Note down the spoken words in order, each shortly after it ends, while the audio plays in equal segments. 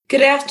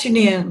Good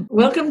afternoon.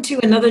 Welcome to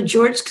another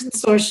George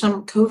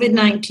Consortium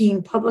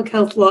COVID-19 Public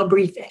Health Law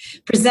Briefing,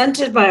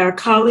 presented by our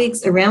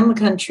colleagues around the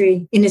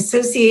country in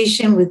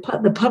association with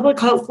the Public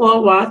Health Law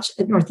Watch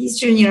at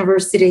Northeastern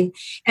University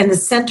and the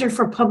Center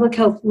for Public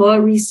Health Law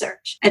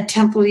Research at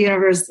Temple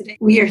University.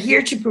 We are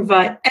here to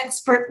provide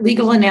expert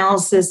legal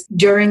analysis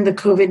during the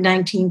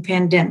COVID-19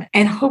 pandemic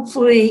and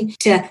hopefully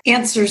to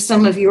answer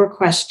some of your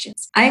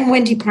questions. I'm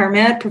Wendy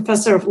Parmet,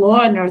 professor of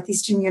law at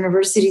Northeastern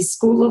University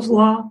School of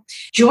Law.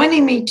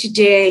 Joining me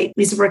today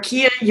is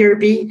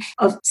Yearby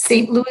of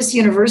St. Louis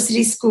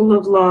University School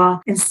of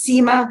Law and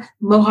Seema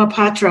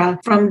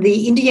Mohapatra from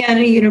the Indiana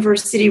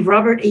University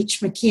Robert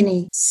H.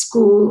 McKinney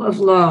School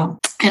of Law.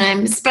 And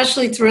I'm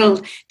especially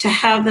thrilled to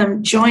have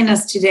them join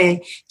us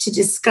today to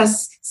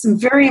discuss some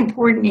very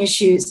important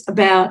issues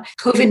about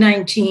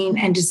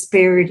COVID-19 and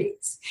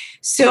disparities.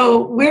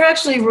 So we're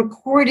actually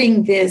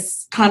recording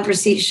this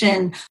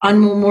conversation on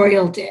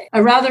Memorial Day,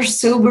 a rather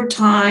sober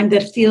time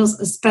that feels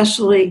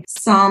especially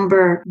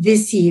somber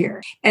this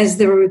year, as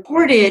the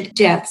reported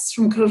deaths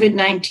from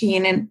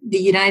COVID-19 in the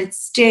United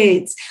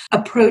States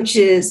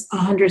approaches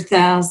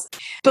 100,000.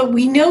 But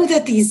we know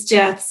that these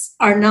deaths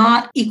are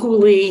not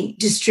equally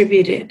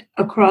distributed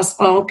across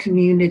all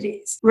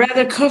communities.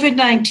 Rather,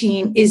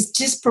 COVID-19 is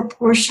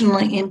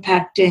disproportionately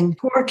impacting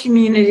poor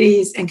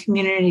communities and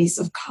communities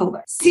of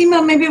color.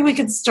 Seema, maybe we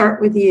could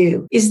start with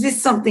you. Is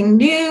this something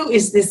new?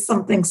 Is this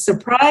something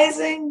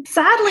surprising?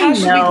 Sadly, How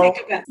should no. we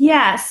think about it?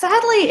 Yeah,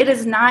 sadly, it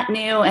is not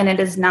new and it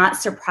is not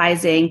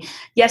surprising.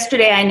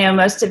 Yesterday, I know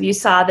most of you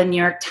saw the New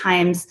York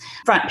Times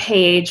front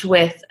page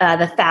with the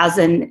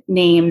 1,000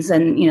 names,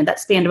 and that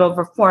spanned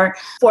over four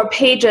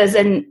pages.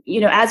 And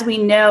as we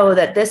know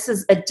that this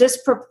is a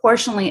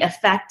disproportionately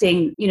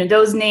affecting,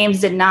 those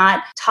names did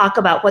not talk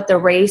about what the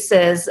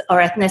races or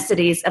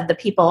ethnicities of the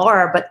people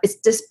are, but it's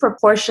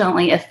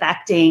disproportionately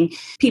affecting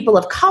people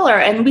of color.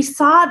 And we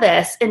saw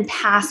this in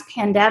past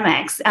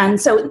pandemics. And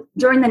so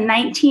during the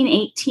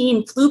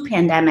 1918 flu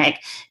pandemic,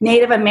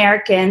 Native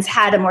Americans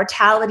had a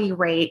mortality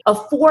rate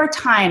of 4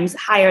 times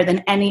higher than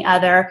any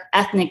other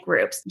ethnic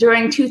groups.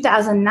 During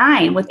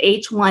 2009 with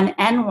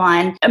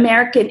H1N1,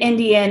 American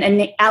Indian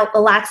and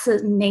Alaska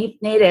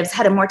Natives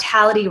had a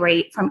mortality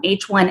rate from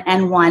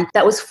H1N1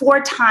 that was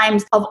 4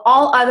 times of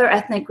all other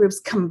ethnic groups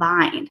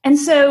combined. And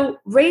so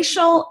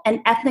racial and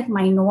ethnic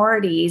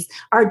minorities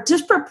are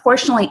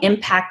disproportionately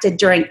impacted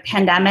during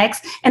pandemics.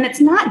 And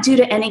it's not due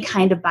to any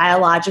kind of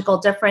biological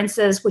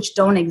differences which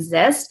don't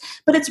exist,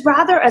 but it's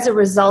rather as a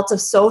result of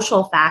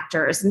social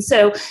factors. And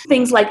so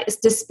things like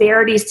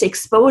disparities to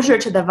exposure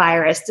to the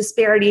virus,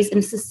 disparities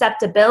in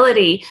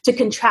susceptibility to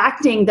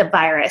contracting the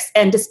virus,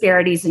 and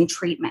disparities in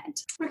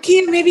treatment.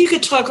 Rakia, maybe you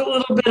could talk a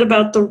little bit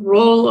about the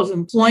role of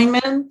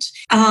employment.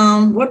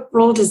 What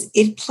role does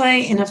it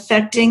play in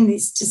affecting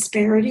these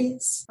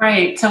disparities?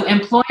 Right. So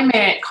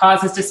employment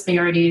causes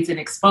disparities in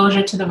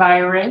exposure to the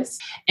virus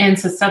and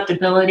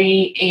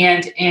susceptibility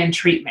and in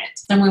treatment.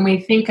 And when we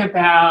think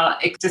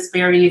about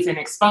disparities in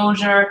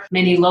exposure,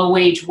 many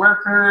low-wage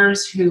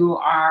workers who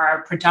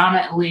are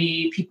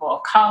predominantly people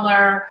of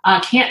color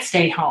can't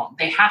stay home.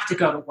 They have to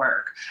go to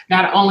work,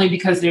 not only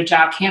because their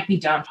job can't be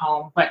done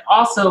home, but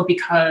also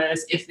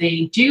because if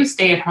they do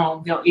stay at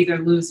home, they'll either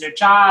lose their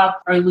job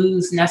or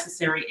lose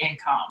necessary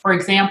income. For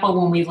example,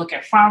 when we look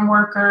at farm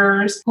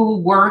workers who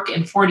work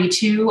in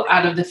 42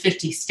 out of the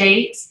 50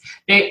 states,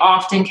 they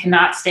often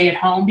cannot stay at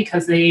home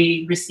because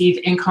they receive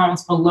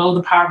incomes below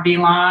the poverty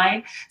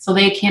line, so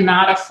they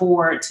cannot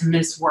afford to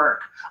miss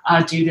work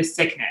due to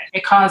sickness.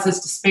 It causes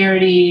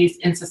disparities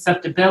in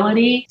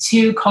susceptibility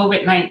to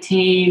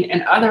COVID-19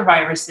 and other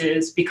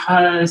viruses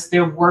because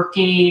they're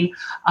working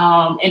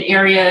in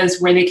areas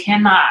where they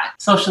cannot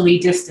socially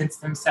distance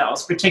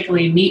themselves.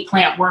 Particularly meat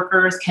plant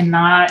workers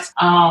cannot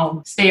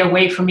stay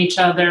away from each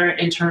other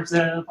in terms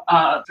of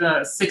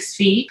the 6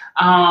 feet,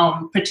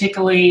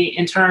 particularly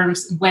in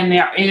terms when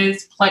there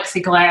is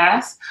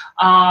plexiglass.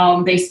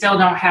 They still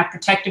don't have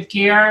protective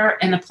gear,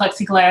 and the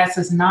plexiglass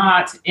is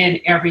not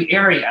in every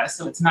area.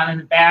 So it's not in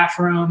the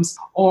bathrooms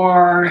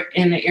or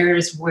in the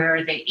areas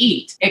where they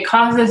eat. It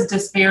causes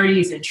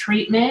disparities in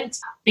treatment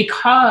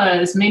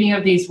because many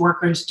of these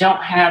workers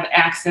don't have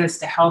access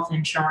to health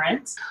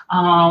insurance.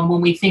 When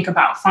we think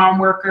about farm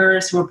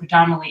workers who are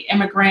predominantly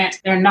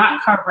immigrant, they're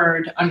not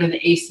covered under the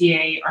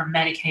ACA or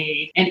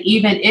Medicaid. And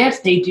even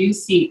if they do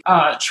seek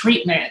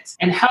treatment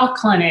in health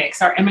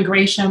clinics, our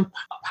immigration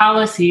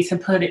policies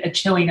have put a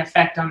chilling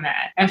effect on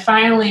that. And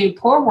finally,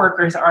 poor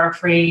workers are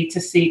afraid to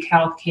seek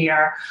health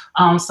care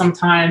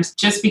sometimes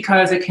just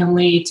because it can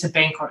lead to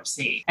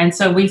bankruptcy. And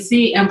so we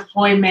see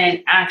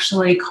employment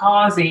actually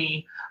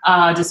causing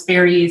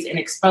disparities in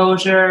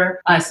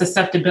exposure,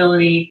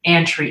 susceptibility,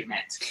 and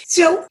treatment.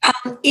 So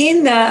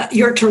in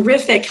your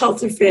terrific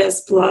health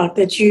affairs blog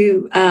that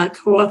you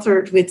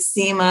co-authored with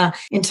Seema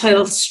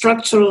entitled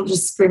Structural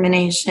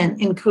Discrimination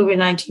in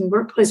COVID-19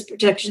 Workplace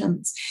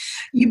Protections,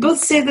 you both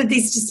say that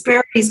these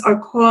disparities are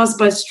caused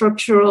by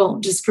structural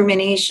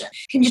discrimination.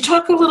 Can you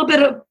talk a little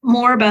bit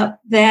more about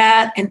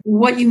that and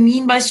what you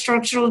mean by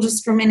structural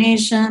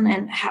discrimination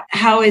and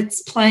how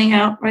it's playing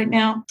out right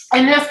now?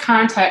 In this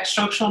context,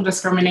 structural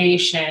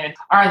discrimination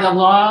are the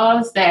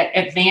laws that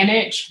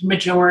advantage the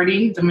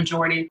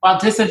majority, while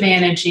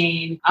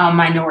disadvantaging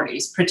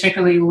minorities,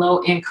 particularly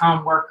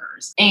low-income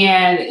workers.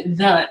 And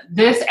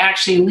this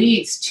actually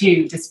leads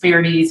to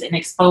disparities in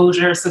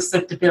exposure,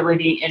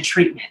 susceptibility, and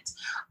treatment.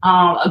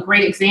 A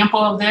great example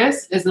of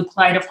this is the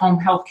plight of home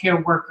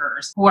healthcare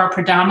workers, who are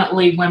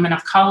predominantly women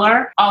of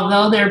color.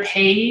 Although they're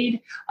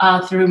paid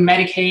through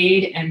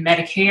Medicaid and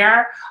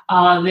Medicare,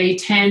 they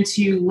tend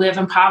to live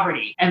in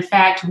poverty. In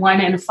fact,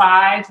 1 in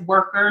 5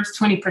 workers,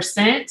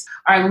 20%,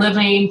 are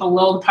living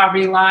below the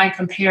poverty line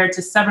compared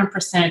to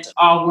 7% of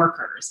all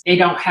workers. They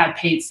don't have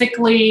paid sick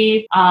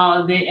leave,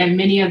 and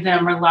many of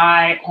them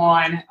rely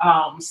on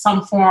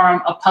some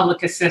form of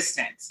public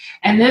assistance.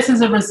 And this is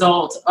a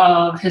result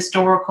of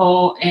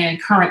historical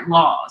and current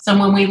laws. So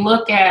when we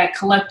look at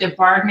collective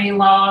bargaining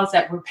laws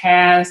that were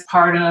passed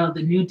part of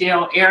the New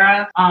Deal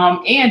era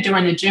and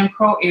during the Jim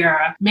Crow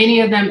era,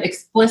 many of them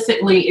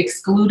explicitly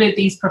excluded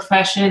these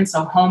professions,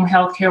 so home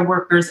healthcare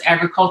workers,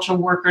 agricultural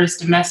workers,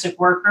 domestic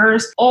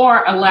workers,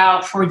 or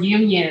allowed for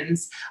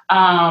unions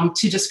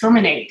to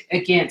discriminate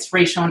against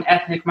racial and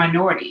ethnic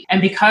minorities.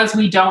 And because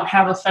we don't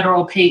have a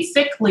federal paid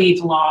sick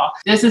leave law,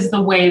 this is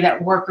the way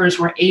that workers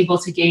were able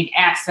to gain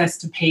access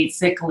to paid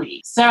sick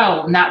leave.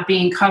 So not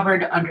being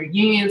covered under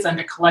unions,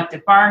 under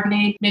collective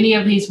bargaining, many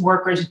of these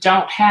workers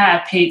don't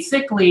have paid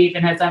sick leave.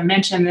 And as I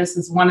mentioned, this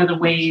is one of the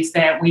ways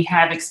that we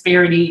have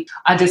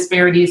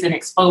disparities in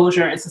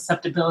exposure and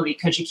susceptibility,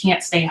 because you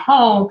can't stay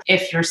home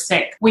if you're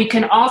sick. We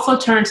can also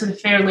turn to the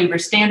Fair Labor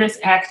Standards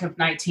Act of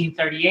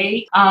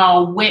 1938,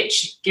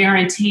 which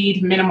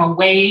guaranteed minimum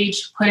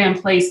wage, put in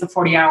place the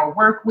 40-hour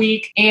work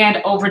week, and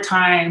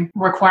overtime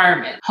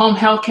requirement. Home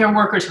healthcare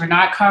workers were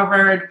not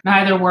covered,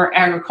 neither were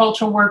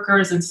agricultural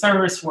workers and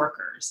service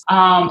workers.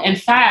 In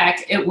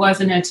fact, it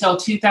wasn't until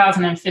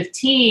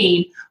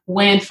 2015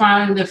 when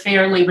finally the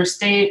Fair Labor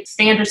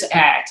Standards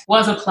Act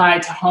was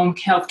applied to home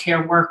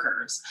healthcare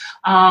workers.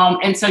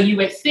 And so you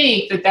would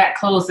think that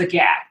closed the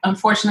gap.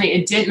 Unfortunately,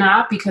 it did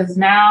not, because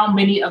now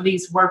many of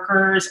these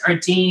workers are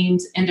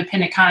deemed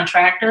independent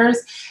contractors.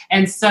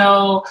 And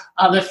so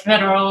the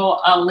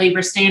Federal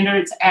Labor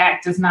Standards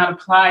Act does not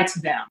apply to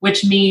them,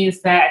 which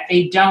means that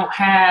they don't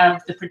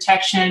have the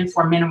protection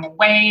for minimum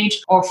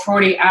wage or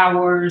 40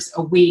 hours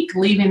a week,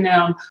 leaving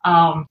them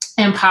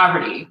in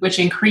poverty, which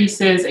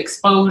increases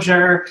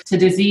exposure to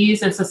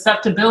disease and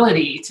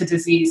susceptibility to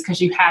disease,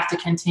 because you have to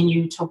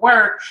continue to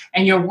work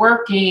and you're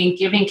working,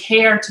 giving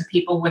care to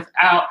people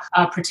without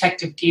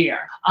protective gear.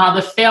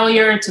 The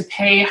failure to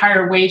pay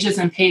higher wages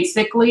and paid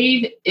sick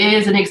leave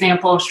is an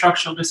example of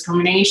structural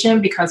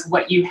discrimination, because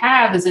what you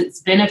have is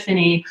it's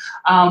benefiting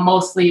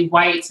mostly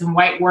whites and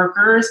white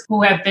workers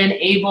who have been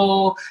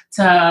able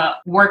to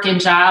work in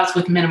jobs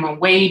with minimum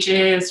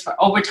wages, for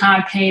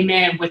overtime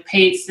payment, with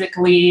paid sick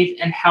leave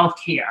and health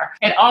care.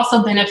 It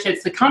also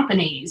benefits the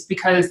companies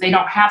because they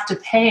don't have to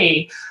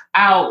pay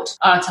out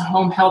to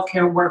home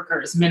healthcare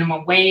workers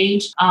minimum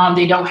wage.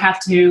 They don't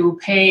have to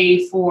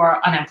pay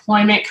for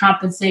unemployment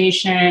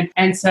compensation.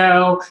 And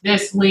so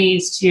this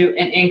leads to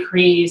an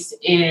increase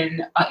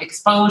in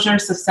exposure,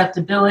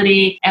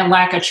 susceptibility, and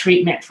lack of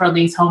treatment for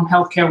these home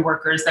healthcare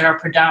workers that are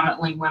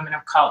predominantly women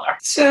of color.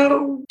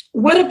 So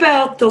what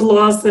about the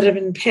laws that have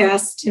been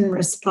passed in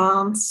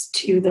response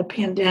to the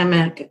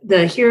pandemic,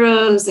 the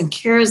HEROES and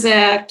CARES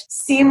Act?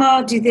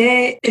 Seema, do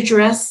they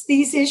address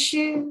these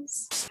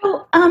issues?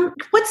 So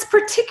what's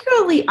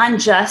particularly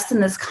unjust in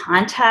this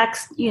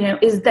context,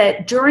 is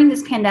that during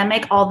this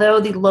pandemic, although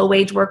the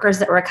low-wage workers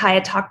that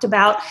Ruqaiijah talked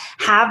about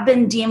have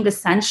been deemed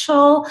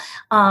essential,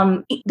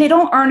 they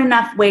don't earn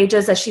enough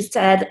wages, as she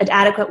said,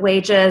 adequate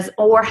wages,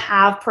 or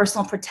have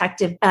personal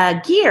protective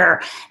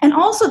gear. And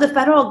also the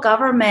federal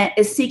government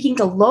is seeking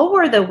to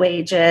lower the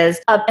wages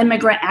of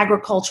immigrant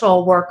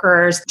agricultural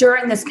workers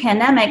during this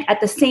pandemic at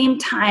the same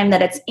time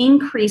that it's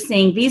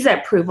increasing visa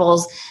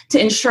approvals to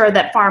ensure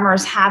that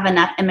farmers have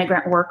enough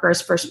immigrant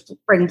workers for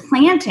spring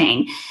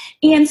planting.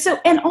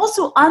 And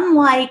also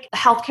unlike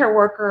healthcare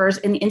workers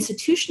in the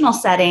institutional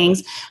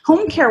settings,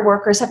 home care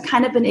workers have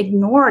kind of been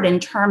ignored in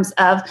terms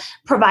of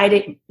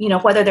provided,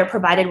 whether they're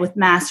provided with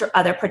masks or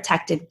other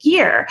protective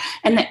gear.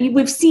 And that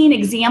we've seen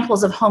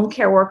examples of home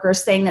care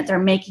workers saying that they're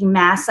making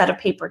masks out of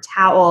paper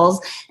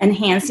towels and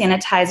hand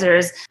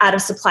sanitizers out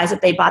of supplies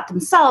that they bought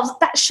themselves.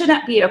 That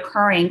shouldn't be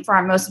occurring for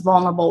our most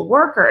vulnerable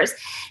workers.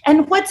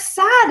 And what's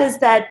sad is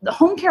that the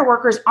home care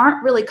workers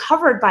aren't really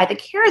covered by the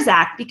CARES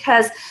Act, Act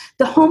because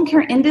the home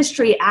care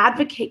industry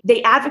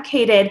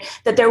advocated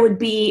that there would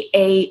be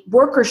a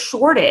worker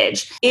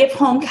shortage if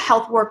home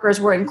health workers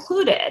were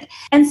included.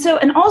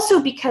 And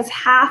also because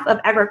half of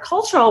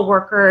agricultural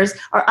workers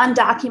are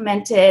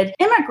undocumented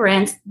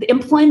immigrants, the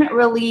employment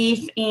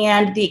relief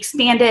and the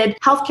expanded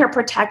healthcare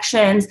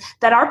protections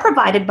that are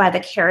provided by the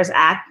CARES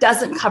Act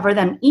doesn't cover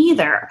them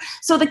either.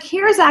 So the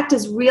CARES Act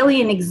is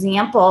really an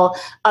example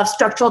of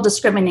structural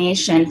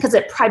discrimination because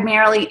it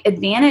primarily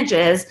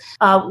advantages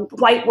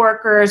white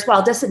workers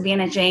while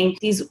disadvantaging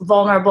these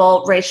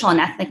vulnerable racial and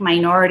ethnic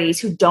minorities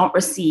who don't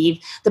receive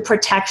the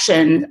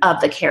protection of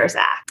the CARES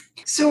Act.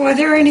 So are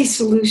there any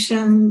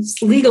solutions,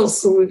 legal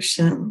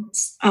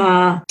solutions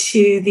to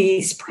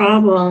these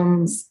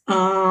problems?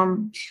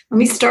 Let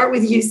me start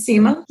with you,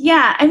 Seema.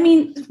 Yeah, I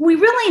mean, we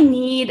really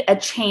need a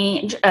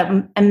change,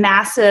 a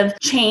massive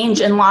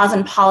change in laws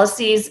and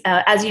policies.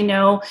 As you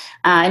know,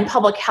 in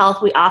public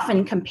health, we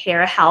often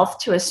compare health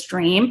to a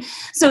stream.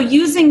 So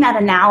using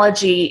that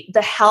analogy,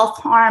 the health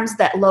harms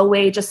that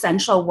low-wage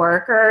essential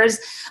workers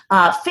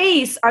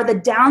face are the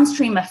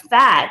downstream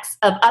effects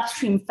of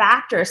upstream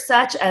factors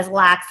such as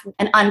lax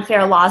and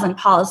unfair laws and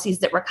policies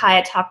that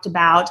Ruqaiijah talked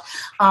about.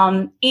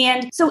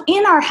 And so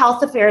in our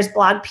Health Affairs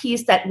blog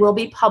piece that will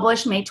be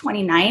published May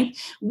 29th,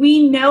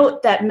 we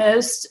note that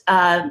most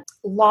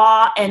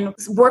law and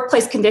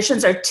workplace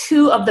conditions are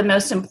two of the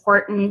most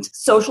important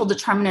social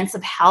determinants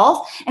of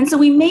health. And so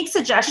we make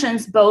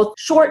suggestions both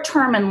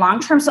short-term and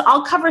long-term. So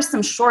I'll cover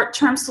some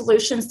short-term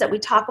solutions that we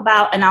talk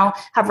about, and I'll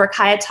have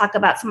Ruqaiijah talk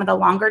about some of the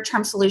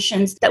longer-term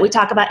solutions that we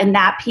talk about in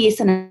that piece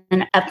and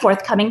in a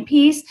forthcoming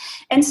piece.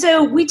 And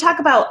so we talk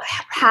about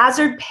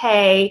hazard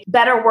pay,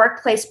 better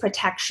workplace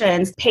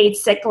protections, paid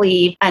sick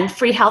leave, and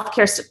free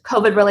healthcare,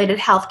 COVID-related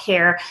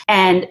healthcare,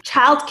 and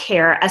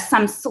childcare as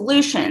some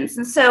solutions.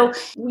 And so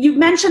you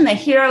mentioned the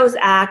HEROES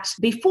Act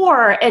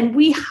before, and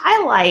we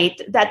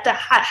highlight that the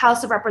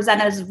House of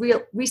Representatives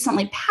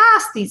recently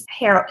passed these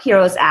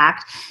HEROES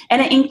Act,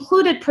 and it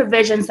included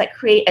provisions that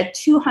create a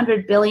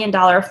 $200 billion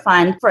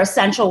fund for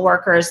essential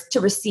workers to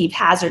receive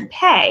hazard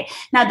pay.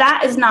 Now,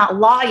 that is not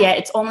law yet.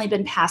 It's only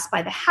been passed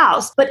by the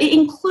House, but it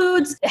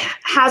includes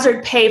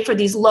hazard pay for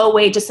these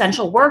low-wage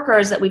essential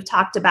workers that we've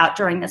talked about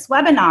during this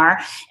webinar.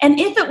 And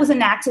if it was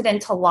enacted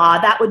into law,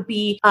 that would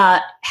be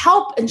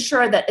help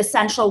ensure that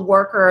essential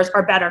workers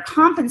are better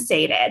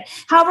compensated.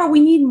 However, we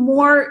need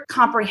more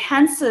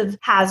comprehensive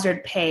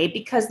hazard pay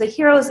because the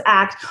HEROES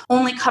Act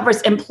only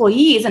covers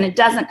employees and it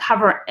doesn't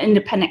cover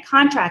independent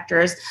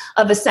contractors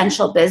of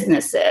essential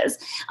businesses.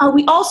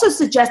 We also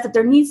suggest that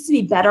there needs to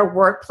be better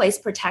workplace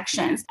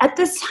protections. At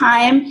this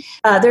time,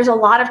 there's a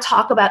lot of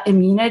talk about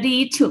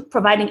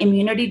providing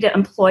immunity to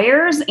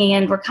employers,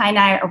 and Ruqaiijah and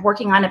I are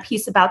working on a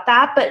piece about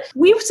that. But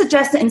we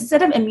suggest that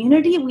instead of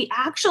immunity, we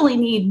actually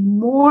need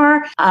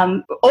more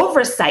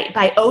oversight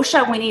by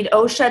OSHA. We need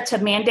OSHA to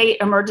mandate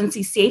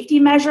emergency safety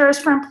measures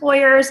for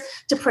employers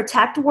to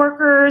protect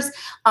workers,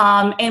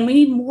 and we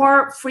need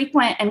more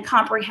frequent and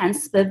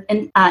comprehensive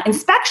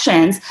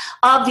inspections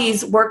of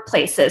these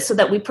workplaces so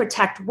that we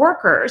protect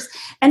workers.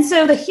 And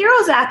so the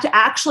HEROES Act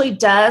actually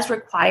does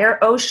require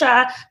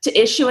OSHA to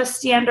issue a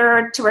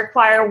standard to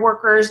require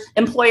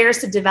employers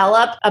to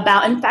develop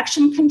about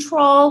infection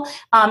control,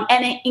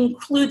 and it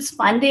includes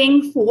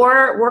funding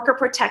for worker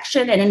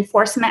protection and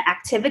enforcement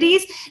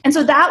activities. And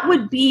so that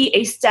would be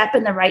a step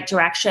in the right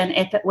direction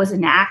if it was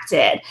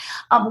enacted.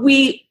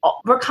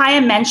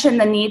 Ruqaiijah mentioned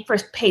the need for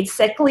paid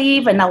sick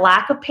leave and the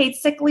lack of paid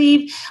sick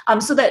leave,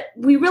 so that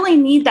we really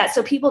need that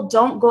so people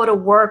don't go to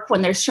work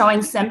when they're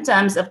showing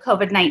symptoms of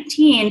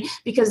COVID-19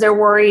 because they're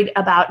worried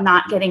about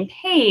not getting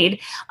paid.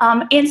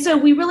 And so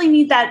we really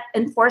need that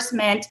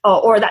enforcement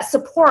or that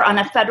support on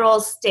a federal,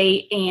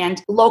 state,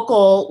 and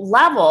local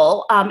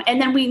level.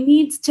 And then we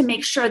need to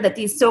make sure that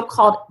these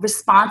so-called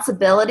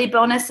responsibility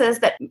bonuses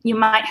that you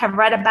might have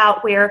read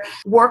about, where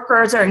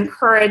workers are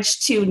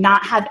encouraged to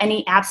not have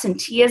any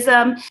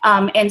absenteeism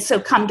and so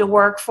come to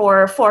work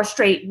for 4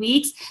 straight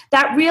weeks,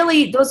 that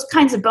really, those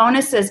kinds of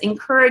bonuses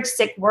encourage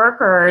sick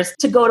workers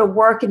to go to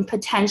work and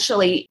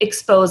potentially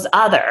expose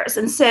others.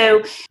 And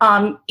so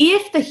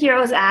if the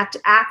HEROES Act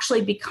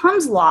actually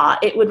becomes law,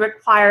 it would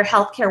require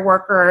healthcare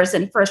workers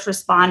and first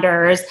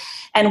responders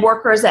and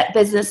workers at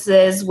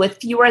businesses with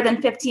fewer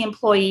than 50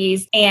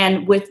 employees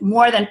and with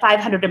more than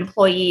 500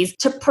 employees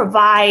to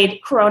provide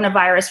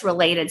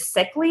coronavirus-related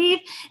sick leave.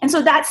 And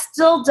so that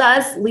still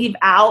does leave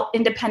out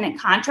independent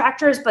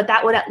contractors, but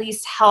that would at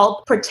least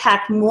help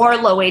protect more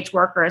low-wage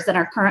workers than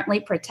are currently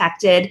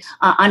protected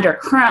under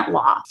current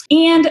law.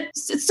 And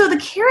so the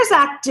CARES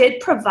Act did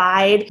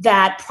provide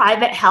that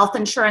private health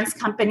insurance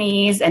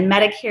companies and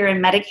Medicare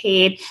and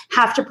Medicaid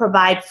have to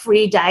provide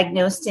free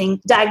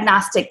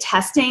diagnostic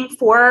testing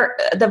for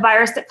the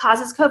virus that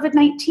causes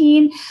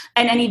COVID-19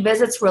 and any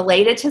visits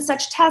related to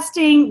such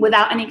testing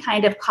without any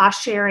kind of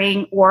cost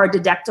sharing or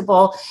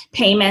deductible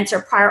payments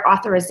or prior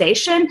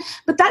authorization.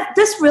 situation, but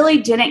this really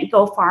didn't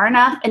go far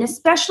enough. And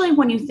especially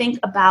when you think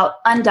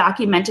about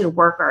undocumented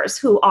workers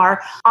who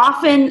are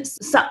often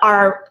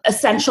are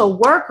essential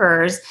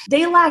workers,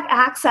 they lack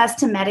access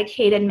to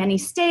Medicaid in many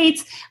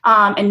states,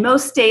 in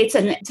most states,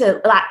 and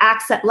to lack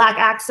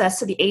access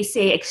to the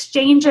ACA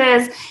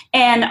exchanges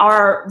and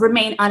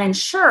remain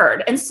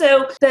uninsured. And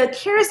so the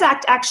CARES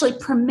Act actually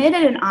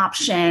permitted an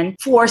option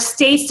for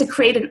states to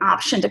create an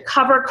option to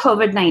cover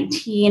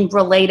COVID-19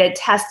 related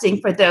testing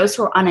for those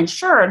who are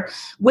uninsured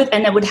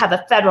and it would have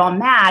a federal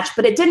match,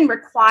 but it didn't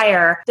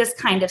require this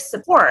kind of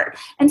support.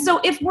 And so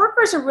if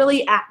workers are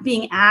really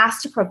being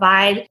asked to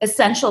provide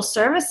essential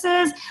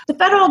services, the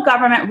federal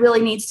government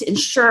really needs to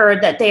ensure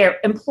that their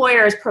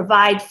employers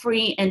provide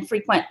free and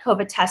frequent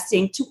COVID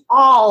testing to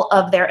all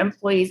of their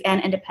employees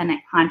and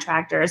independent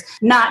contractors,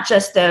 not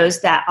just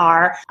those that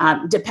are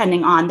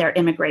depending on their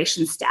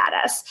immigration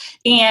status.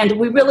 And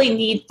we really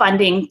need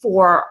funding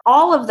for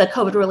all of the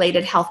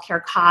COVID-related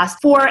healthcare costs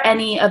for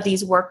any of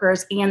these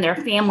workers and their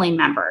family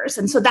members.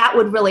 And so that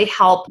would really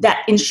help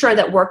ensure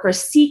that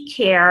workers seek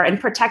care and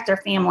protect their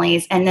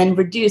families and then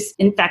reduce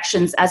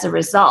infections as a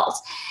result.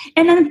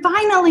 And then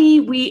finally,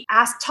 we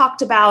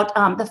talked about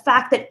the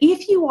fact that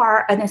if you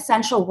are an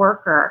essential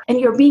worker and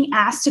you're being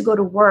asked to go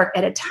to work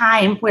at a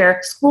time where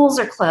schools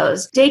are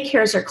closed,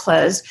 daycares are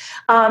closed,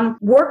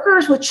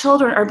 workers with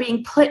children are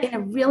being put in a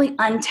really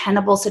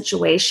untenable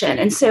situation.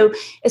 And so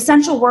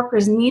essential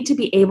workers need to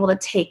be able to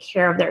take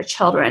care of their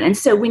children. And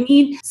so we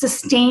need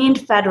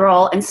sustained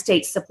federal and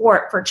state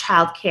support for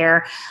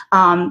childcare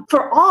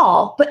for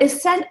all, but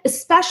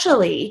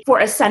especially for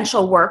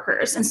essential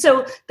workers. And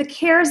so the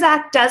CARES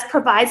Act does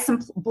provide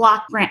some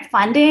block grant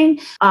funding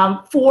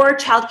for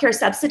childcare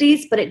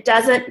subsidies, but it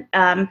doesn't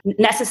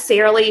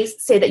necessarily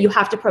say that you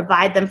have to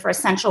provide them for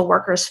essential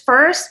workers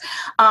first.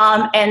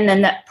 And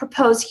then the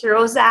proposed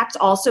HEROES Act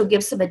also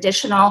gives some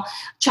additional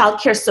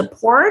childcare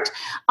support.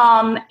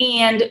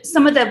 And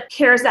some of the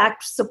CARES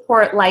Act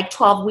support, like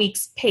 12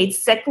 weeks paid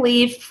sick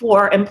leave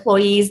for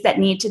employees that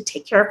need to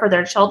take care for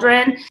their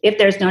children if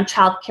there's no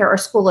childcare or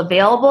school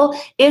available,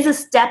 is a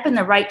step in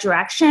the right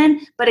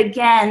direction. But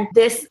again,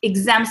 this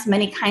exempts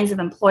many kinds of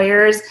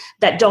employers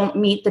that don't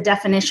meet the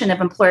definition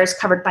of employers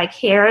covered by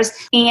CARES,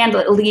 and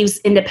it leaves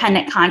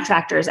independent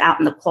contractors out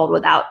in the cold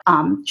without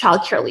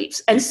childcare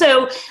leaves. And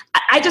so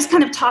I just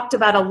kind of talked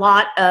about a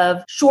lot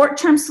of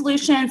short-term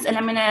solutions, and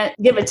I'm going to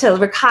give it to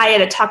Ruqaiijah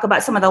to talk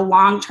about some of the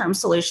long-term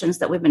solutions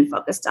that we've been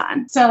focused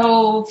on.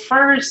 So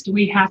first,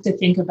 we have to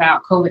think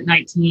about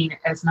COVID-19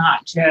 as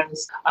not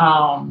just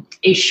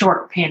a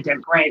short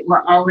pandemic, right?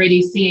 We're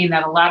already seeing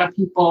that a lot of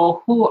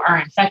people who are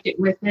infected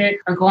with it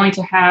are going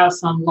to have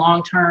some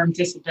long-term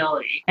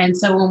disability. And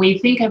so when we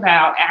think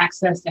about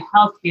access to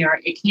healthcare,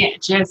 it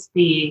can't just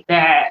be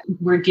that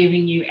we're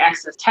giving you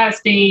access to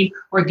testing,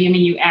 we're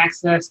giving you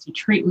access to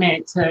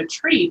treatment to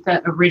treat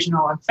the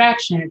original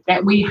infection,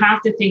 that we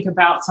have to think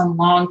about some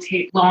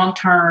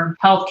long-term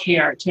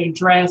healthcare to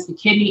address the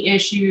kidney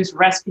issues,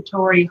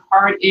 respiratory,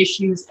 heart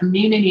issues,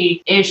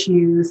 immunity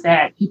issues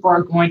that people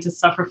are going to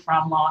suffer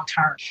from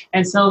long-term.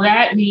 And so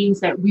that means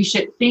that we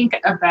should think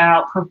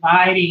about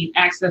providing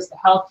access to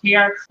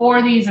healthcare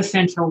for these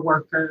essential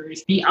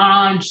workers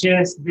beyond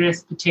just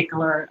this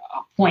particular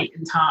point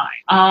in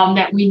time.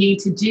 That we need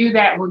to do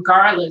that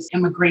regardless of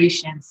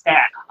immigration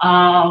status,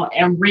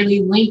 and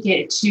really link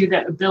it to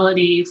the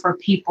ability for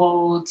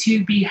people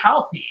to be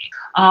healthy,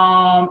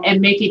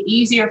 and make it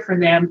easier for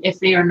them if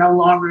they are no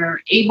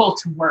longer able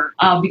to work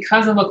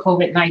because of a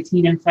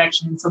COVID-19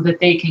 infection, so that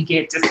they can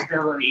get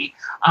disability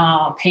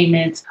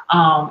payments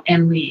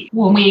and leave.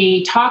 When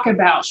we talk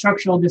about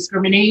structural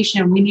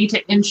discrimination, we need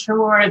to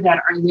ensure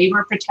that our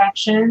labor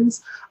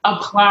protections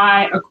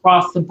apply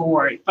across the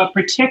board, but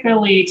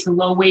particularly to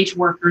low-wage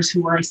workers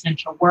who are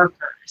essential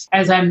workers.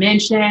 As I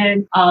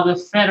mentioned,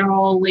 the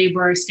Federal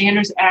Labor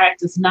Standards Act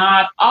does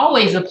not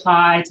always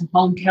apply to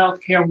home health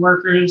care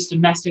workers,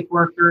 domestic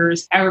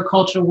workers,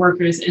 agricultural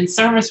workers, and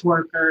service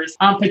workers,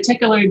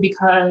 particularly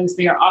because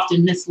they are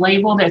often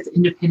mislabeled as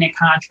independent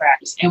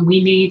contractors. And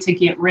we need to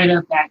get rid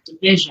of that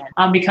division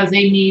because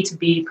they need to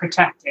be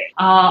protected.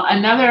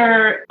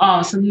 Another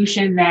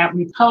solution that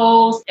we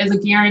pose is a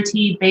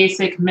guaranteed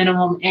basic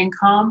minimum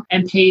income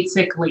and paid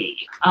sick leave.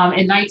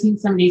 In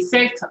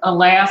 1976,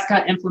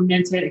 Alaska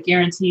implemented a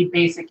guaranteed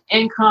basic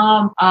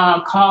income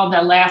called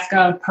the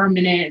Alaska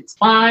Permanent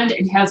Fund,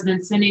 and has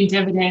been sending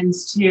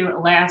dividends to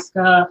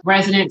Alaska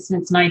residents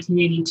since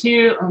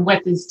 1982. And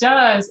what this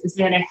does is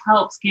that it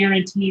helps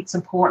guaranteed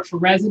support for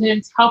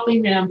residents,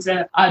 helping them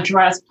to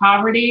address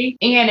poverty,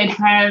 and it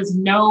has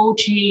no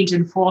change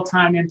in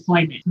full-time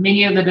employment.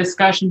 Many of the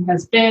discussion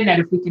has been that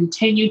if we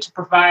continue to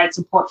provide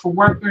support for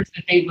workers,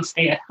 that they will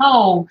stay at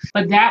home,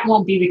 but that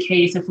won't be the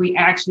case if we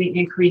actually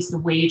increase the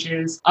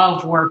wages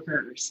of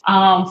workers.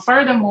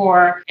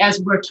 Furthermore,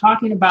 as we're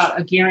talking about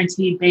a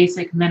guaranteed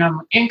basic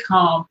minimum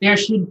income, there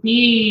should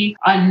be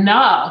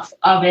enough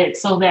of it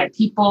so that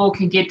people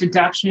can get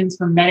deductions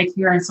from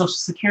Medicare and Social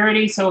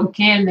Security. So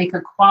again, they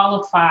could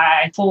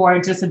qualify for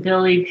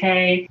disability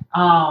pay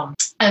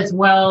as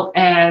well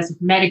as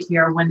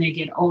Medicare when they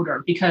get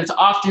older, because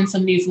often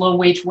some of these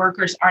low-wage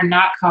workers are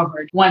not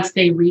covered once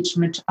they reach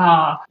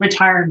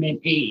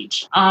retirement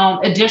age.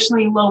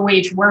 Additionally,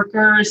 low-wage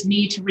workers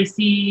need to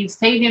receive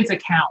savings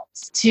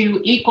accounts to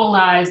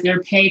equalize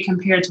their pay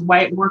compared to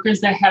white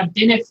workers that have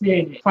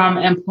benefited from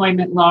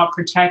employment law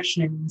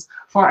protections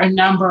for a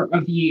number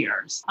of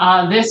years.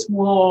 This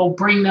will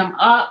bring them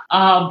up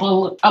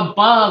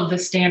above the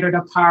standard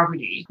of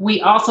poverty.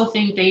 We also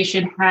think they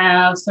should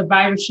have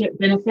survivorship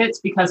benefits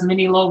because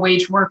many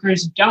low-wage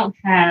workers don't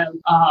have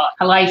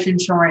life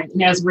insurance.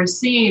 And as we're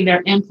seeing,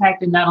 they're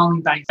impacted not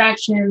only by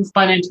infections,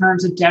 but in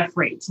terms of death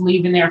rates,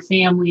 leaving their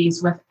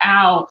families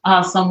without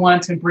someone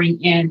to bring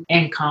in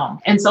income.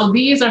 And so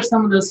these are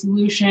some of the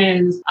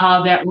solutions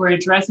that we're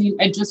addressing.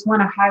 I just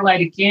want to highlight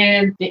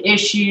again the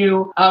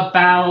issue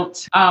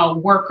about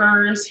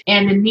workers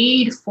and the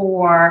need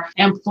for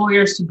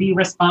employers to be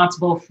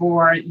responsible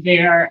for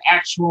their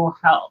actual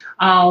health.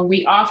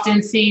 We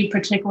often see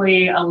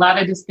particularly a lot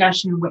of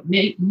discussion with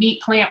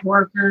meat plant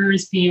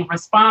workers being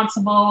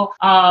responsible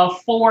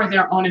for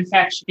their own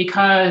infection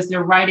because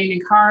they're riding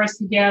in cars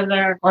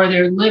together or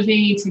they're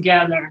living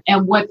together.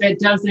 And what that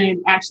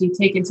doesn't actually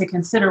take into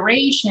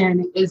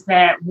consideration is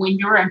that when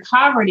you're in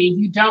poverty,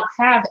 you don't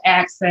have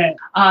access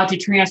to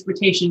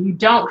transportation. You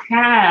don't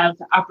have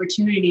the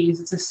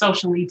opportunities to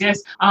socially distance.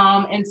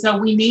 And so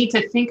we need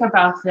to think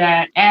about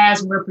that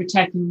as we're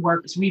protecting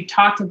workers. We've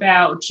talked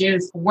about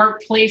just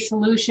workplace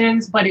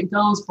solutions, but it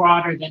goes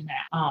broader than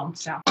that.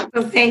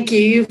 Well, thank you.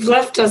 You've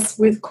left us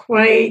with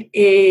quite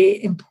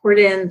an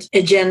important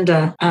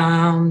agenda.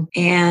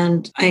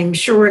 And I'm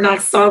sure we're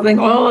not solving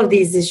all of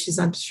these issues.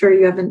 I'm sure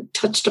you haven't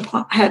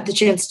had the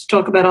chance to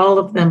talk about all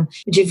of them,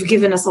 but you've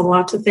given us a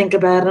lot to think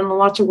about and a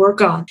lot to work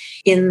on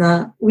in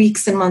the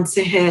weeks and months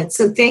ahead.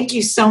 So thank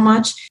you so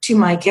much to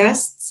my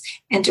guests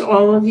and to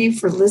all of you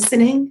for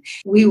listening.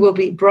 We will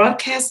be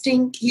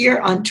broadcasting here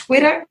on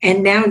Twitter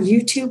and now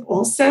YouTube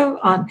also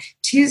on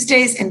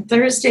Tuesdays and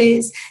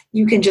Thursdays.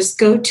 You can just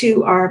go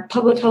to our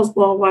Public Health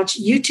Law Watch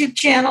YouTube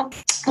channel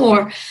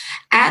or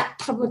at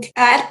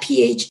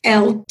PHLW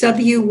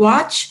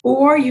Watch,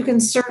 or you can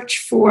search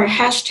for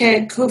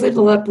hashtag COVID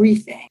Law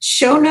Briefing.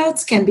 Show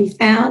notes can be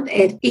found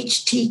at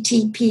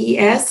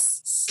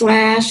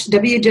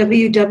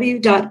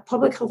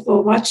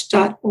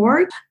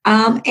https://www.publichealthlawwatch.org.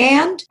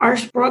 And our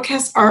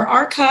broadcasts are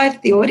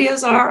archived. The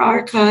audios are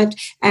archived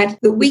at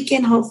the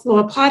Weekend Health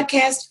Law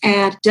Podcast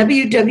at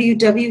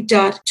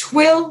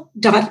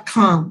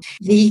www.twill.com.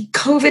 The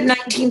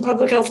COVID-19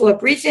 Public Health Law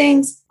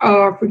Briefings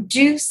are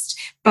produced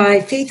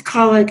by Faith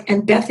Collick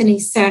and Bethany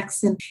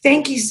Saxon.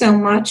 Thank you so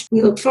much.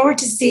 We look forward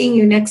to seeing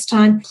you next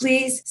time.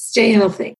 Please stay healthy.